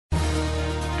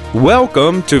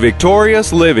Welcome to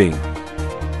Victorious Living.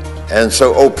 And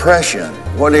so oppression,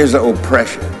 what is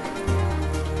oppression?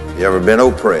 You ever been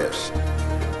oppressed?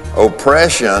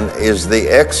 Oppression is the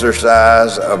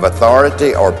exercise of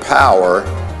authority or power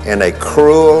in a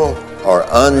cruel or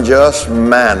unjust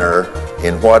manner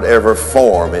in whatever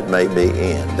form it may be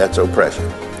in. That's oppression.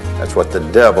 That's what the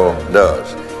devil does.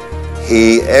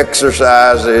 He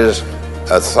exercises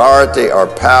authority or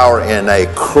power in a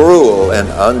cruel and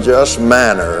unjust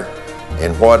manner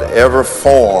in whatever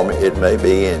form it may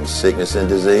be in. Sickness and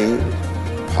disease,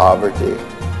 poverty,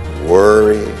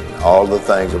 worry, all the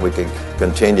things that we can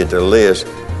continue to list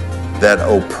that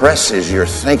oppresses your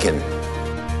thinking.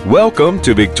 Welcome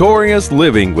to Victorious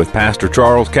Living with Pastor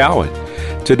Charles Cowan.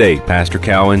 Today, Pastor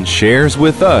Cowan shares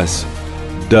with us,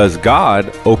 does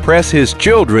God oppress His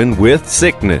children with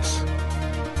sickness?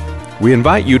 We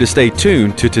invite you to stay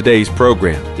tuned to today's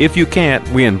program. If you can't,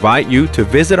 we invite you to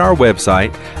visit our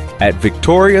website at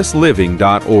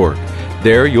victoriousliving.org.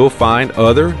 There you'll find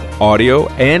other audio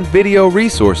and video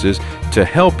resources to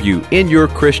help you in your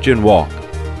Christian walk.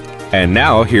 And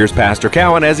now here's Pastor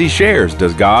Cowan as he shares,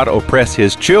 does God oppress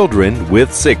His children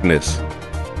with sickness?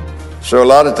 So a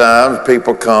lot of times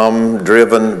people come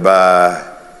driven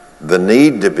by the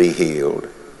need to be healed.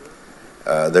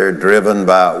 They're driven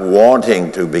by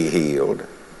wanting to be healed.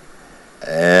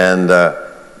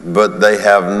 But they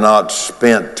have not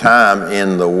spent time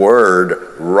in the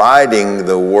Word, writing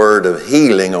the word of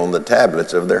healing on the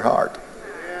tablets of their heart.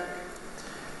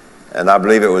 And I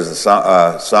believe it was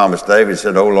the psalmist David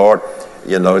said, "Oh Lord,"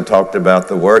 he talked about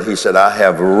the Word. He said, "I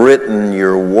have written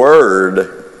your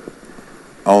word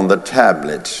on the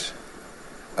tablets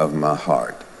of my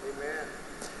heart."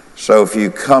 So if you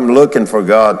come looking for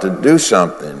God to do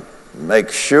something,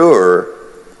 make sure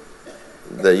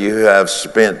that you have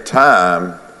spent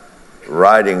time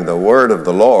writing the word of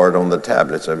the Lord on the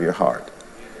tablets of your heart.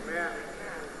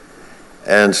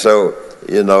 And so,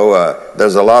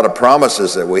 there's a lot of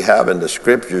promises that we have in the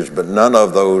scriptures, but none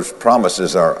of those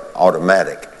promises are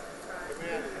automatic.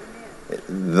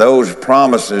 Those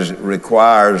promises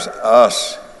requires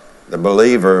us, the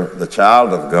believer, the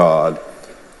child of God,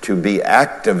 to be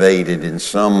activated in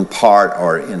some part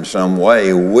or in some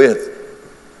way with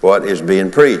what is being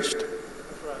preached.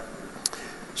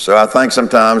 So I think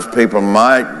sometimes people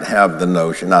might have the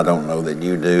notion, I don't know that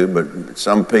you do, but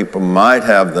some people might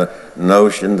have the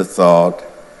notion, the thought,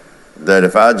 that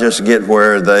if I just get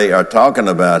where they are talking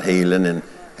about healing and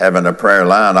having a prayer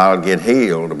line, I'll get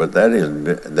healed. But that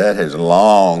has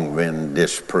long been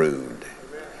disproved.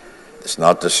 It's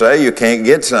not to say you can't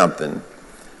get something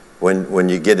when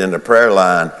you get in the prayer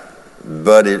line,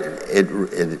 but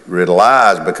it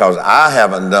relies, because I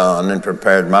haven't done and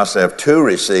prepared myself to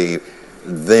receive.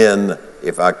 Then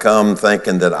if I come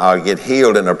thinking that I'll get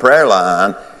healed in a prayer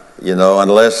line,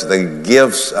 unless the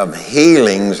gifts of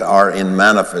healings are in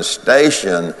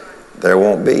manifestation, there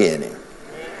won't be any.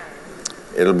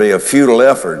 It'll be a futile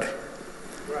effort.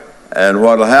 And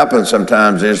what will happen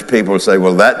sometimes is people say,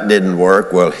 well, that didn't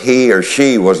work. Well, he or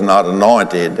she was not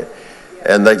anointed.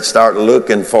 And they start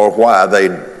looking for why they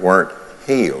weren't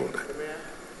healed.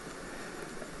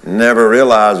 Never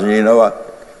realizing, it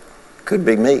could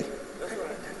be me.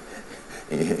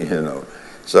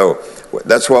 So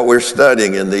that's what we're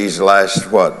studying in these last,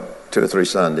 2 or 3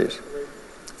 Sundays?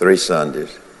 3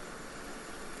 Sundays.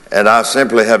 And I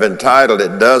simply have entitled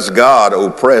it, Does God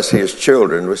Oppress His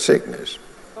Children with Sickness?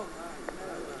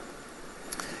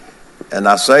 And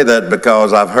I say that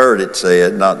because I've heard it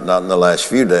said, not in the last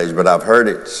few days, but I've heard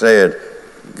it said,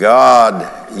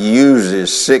 God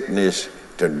uses sickness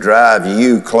to drive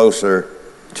you closer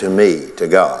to me, to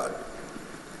God.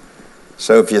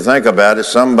 So if you think about it,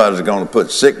 somebody's going to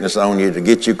put sickness on you to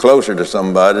get you closer to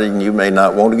somebody, and you may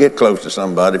not want to get close to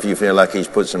somebody if you feel like he's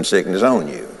put some sickness on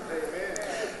you.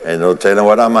 And they'll tell you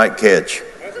what I might catch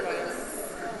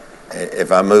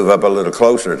if I move up a little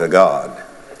closer to God.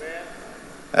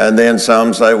 And then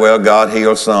some say, well, God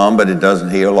heals some, but it doesn't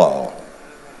heal all.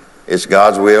 It's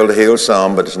God's will to heal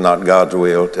some, but it's not God's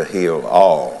will to heal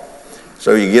all.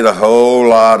 So you get a whole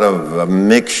lot of a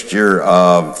mixture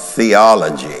of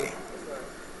theology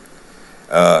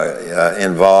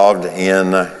involved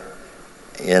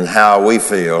in how we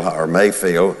feel or may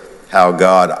feel how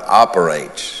God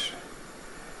operates.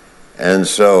 And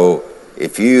so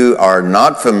if you are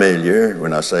not familiar,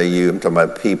 when I say you, I'm talking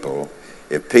about people,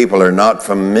 if people are not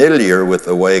familiar with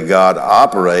the way God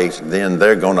operates, then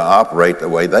they're going to operate the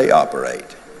way they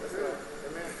operate.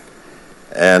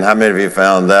 And how many of you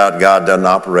found out God doesn't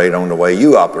operate on the way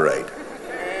you operate?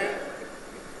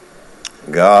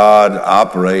 God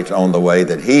operates on the way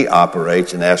that He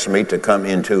operates and asks me to come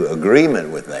into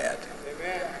agreement with that.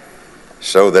 Amen.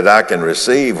 So that I can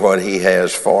receive what He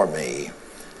has for me,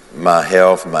 my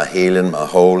health, my healing, my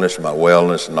wholeness, my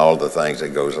wellness, and all the things that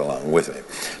goes along with it.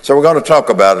 So we're going to talk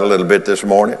about it a little bit this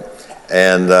morning.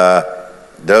 And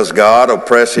does God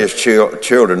oppress His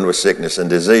children with sickness and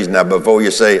disease? Now, before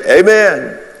you say,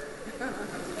 amen,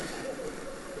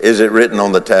 is it written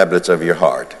on the tablets of your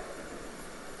heart?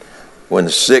 When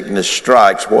sickness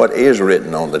strikes, what is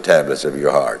written on the tablets of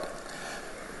your heart?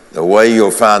 The way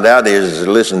you'll find out is to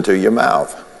listen to your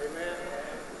mouth.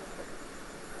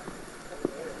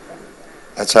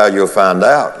 That's how you'll find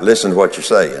out. Listen to what you're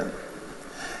saying.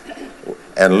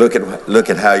 And look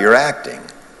at how you're acting.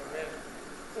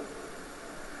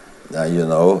 Now, you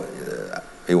know, it'd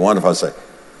be wonderful to say,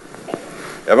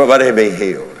 everybody be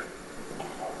healed.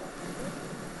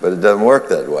 But it doesn't work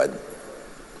that way.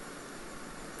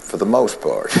 For the most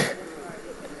part.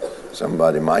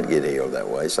 Somebody might get healed that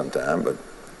way sometime, but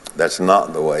that's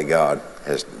not the way God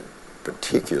has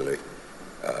particularly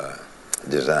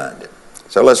designed it.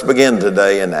 So let's begin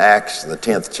today in Acts, the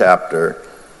 10th chapter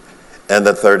and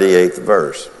the 38th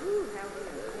verse.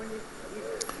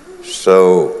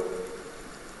 So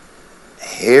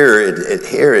here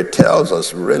it tells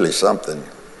us really something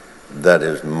that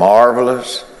is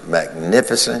marvelous,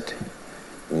 magnificent,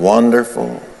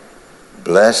 wonderful,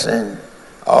 blessing,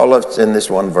 all of it's in this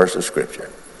one verse of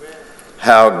Scripture.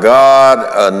 How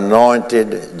God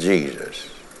anointed Jesus.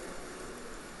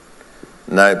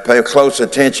 Now pay close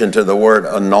attention to the word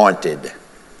anointed.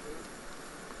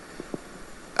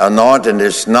 Anointing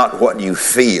is not what you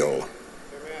feel.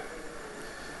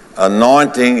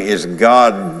 Anointing is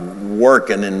God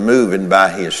working and moving by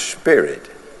His Spirit,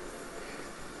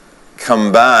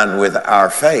 combined with our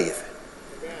faith.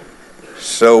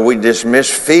 So we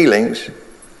dismiss feelings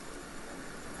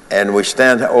and we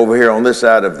stand over here on this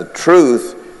side of the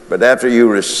truth, but after you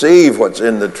receive what's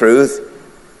in the truth,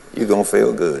 you're going to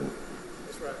feel good.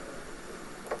 That's right.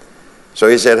 So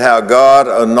he said how God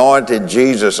anointed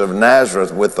Jesus of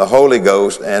Nazareth with the Holy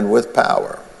Ghost and with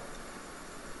power,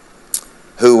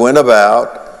 who went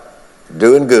about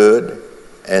doing good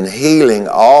and healing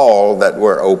all that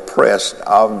were oppressed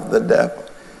of the devil.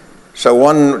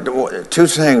 So two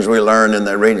things we learn in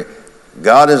that reading.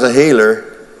 God is a healer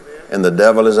and the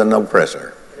devil is an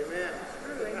oppressor.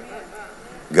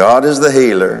 God is the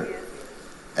healer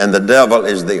and the devil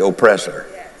is the oppressor.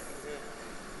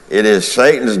 It is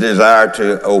Satan's desire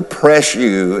to oppress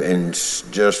you and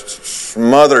just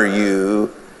smother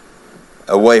you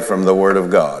away from the Word of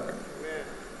God.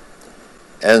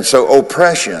 And so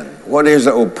oppression, what is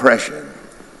oppression?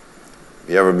 Have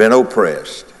you ever been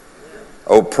oppressed?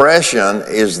 Oppression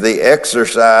is the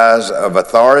exercise of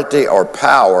authority or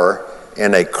power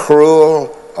in a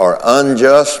cruel or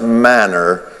unjust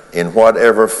manner in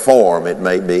whatever form it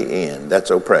may be in.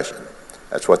 That's oppression.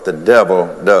 That's what the devil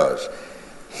does.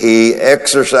 He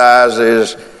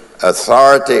exercises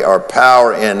authority or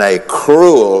power in a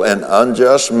cruel and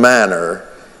unjust manner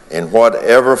in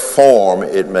whatever form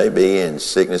it may be in.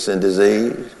 Sickness and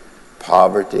disease,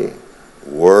 poverty,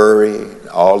 worry,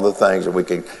 all the things that we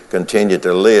can continue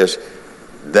to list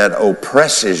that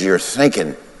oppresses your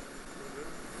thinking.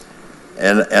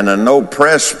 And an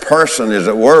oppressed person is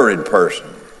a worried person.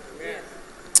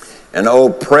 An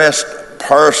oppressed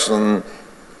person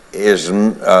is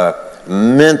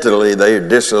mentally, they're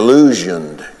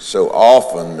disillusioned so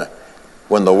often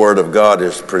when the Word of God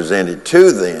is presented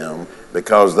to them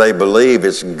because they believe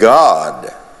it's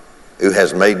God who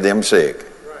has made them sick.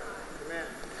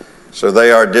 So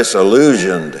they are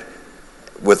disillusioned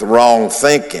with wrong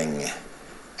thinking.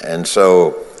 And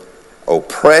so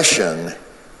oppression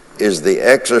is the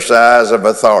exercise of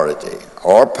authority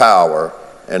or power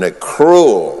in a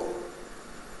cruel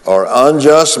or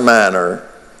unjust manner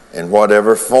in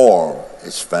whatever form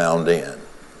it's found in.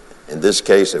 In this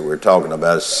case that we're talking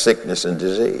about is sickness and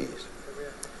disease.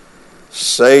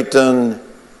 Satan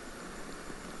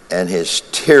and his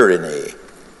tyranny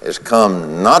has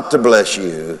come not to bless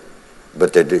you,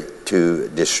 but to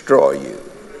destroy you.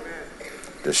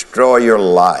 Destroy your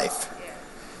life.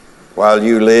 While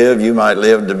you live, you might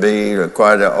live to be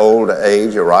quite an old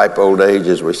age, a ripe old age,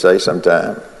 as we say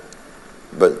sometimes.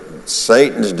 But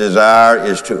Satan's desire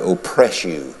is to oppress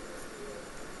you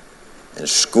and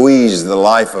squeeze the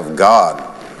life of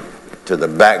God to the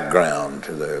background,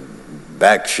 to the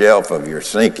back shelf of your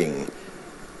thinking,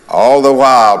 all the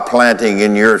while planting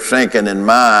in your thinking and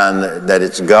mind that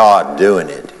it's God doing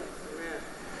it.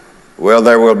 Well,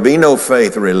 there will be no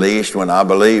faith released when I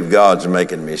believe God's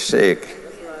making me sick,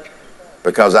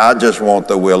 because I just want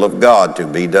the will of God to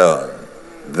be done.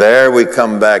 There we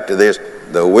come back to this.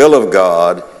 The will of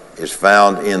God is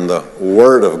found in the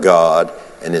Word of God,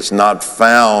 and it's not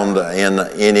found in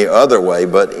any other way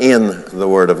but in the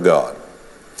Word of God.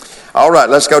 All right,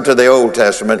 let's go to the Old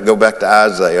Testament, go back to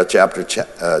Isaiah chapter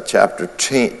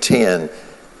 10,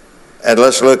 and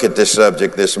let's look at this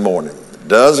subject this morning.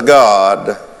 Does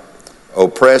God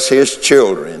oppress his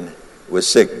children with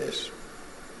sickness?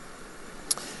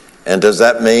 And does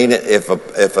that mean if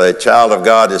a child of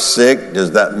God is sick,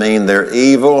 does that mean they're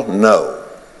evil? No.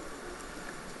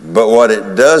 But what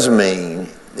it does mean,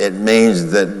 it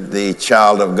means that the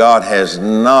child of God has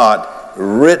not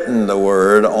written the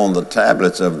word on the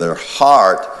tablets of their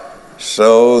heart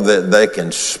so that they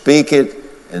can speak it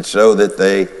and so that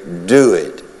they do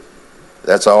it.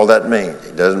 That's all that means.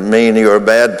 It doesn't mean you're a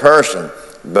bad person,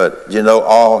 but there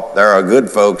are good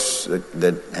folks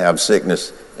that have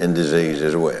sickness and disease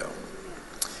as well.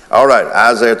 All right,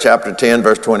 Isaiah chapter 10,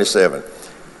 verse 27.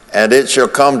 And it shall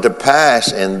come to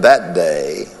pass in that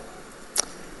day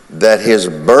that his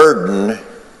burden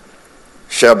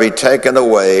shall be taken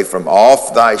away from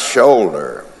off thy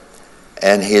shoulder,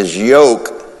 and his yoke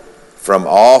from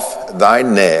off thy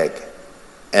neck.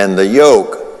 And the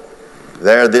yoke,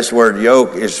 there this word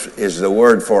yoke is the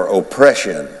word for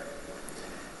oppression.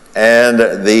 And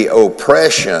the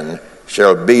oppression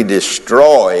shall be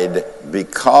destroyed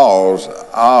because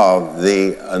of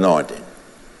the anointing.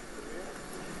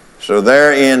 So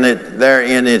there in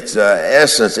its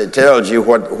essence, it tells you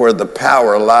where the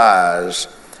power lies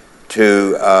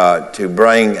to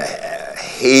bring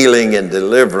healing and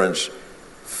deliverance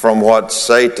from what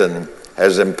Satan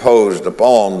has imposed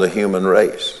upon the human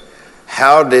race.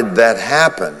 How did that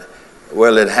happen?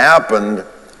 Well, it happened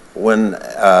when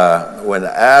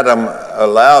Adam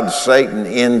allowed Satan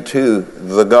into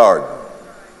the garden,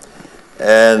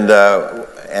 and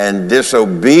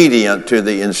disobedient to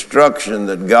the instruction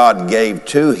that God gave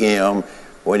to him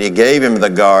when he gave him the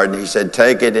garden. He said,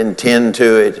 "Take it and tend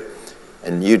to it,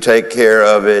 and you take care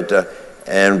of it."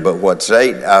 But what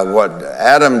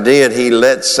Adam did, he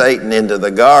let Satan into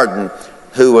the garden,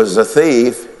 who was a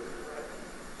thief.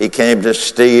 He came to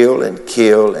steal and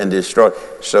kill and destroy.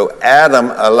 So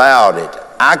Adam allowed it.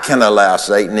 I can allow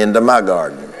Satan into my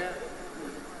garden.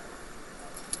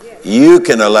 You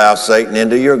can allow Satan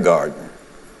into your garden.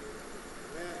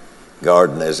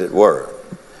 Garden, as it were.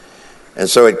 And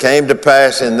so it came to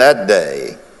pass in that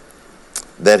day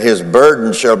that his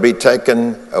burden shall be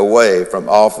taken away from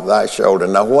off thy shoulder.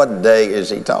 Now, what day is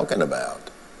he talking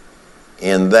about?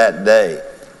 In that day.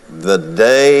 The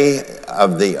day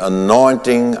of the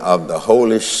anointing of the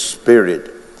Holy Spirit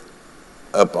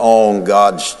upon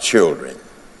God's children.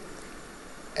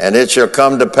 And it shall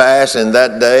come to pass in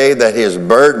that day that his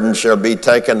burden shall be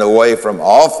taken away from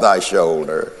off thy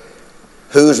shoulder.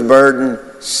 Whose burden?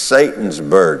 Satan's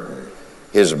burden.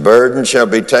 His burden shall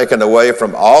be taken away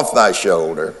from off thy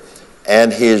shoulder,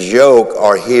 and his yoke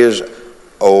or his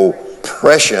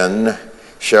oppression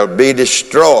shall be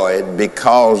destroyed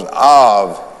because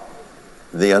of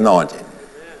the anointing.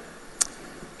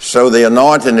 So the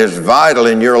anointing is vital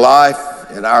in your life,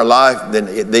 in our life.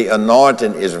 Then the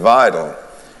anointing is vital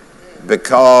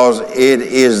because it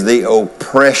is the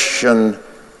oppressive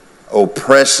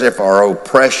or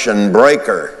oppression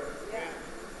breaker.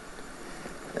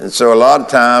 And so a lot of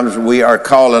times we are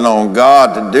calling on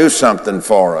God to do something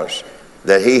for us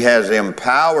that he has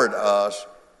empowered us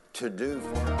to do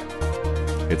for us.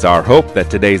 It's our hope that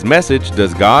today's message,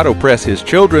 Does God Oppress His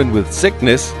Children with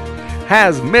Sickness?,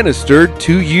 has ministered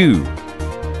to you.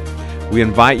 We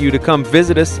invite you to come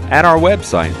visit us at our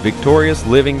website,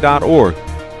 victoriousliving.org.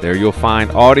 There you'll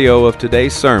find audio of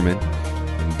today's sermon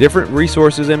and different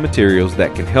resources and materials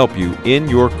that can help you in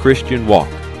your Christian walk.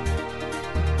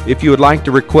 If you would like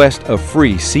to request a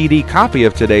free CD copy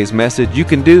of today's message, you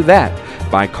can do that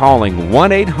by calling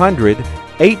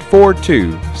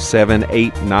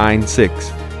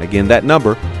 1-800-842-7896. Again, that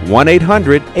number,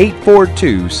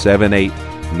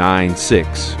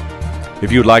 1-800-842-7896.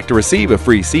 If you would like to receive a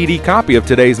free CD copy of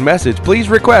today's message, please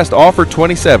request offer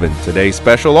 27. Today's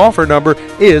special offer number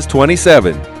is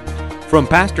 27. From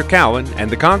Pastor Cowan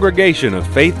and the congregation of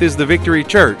Faith is the Victory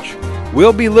Church,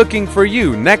 we'll be looking for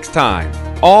you next time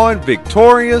on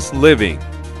Victorious Living.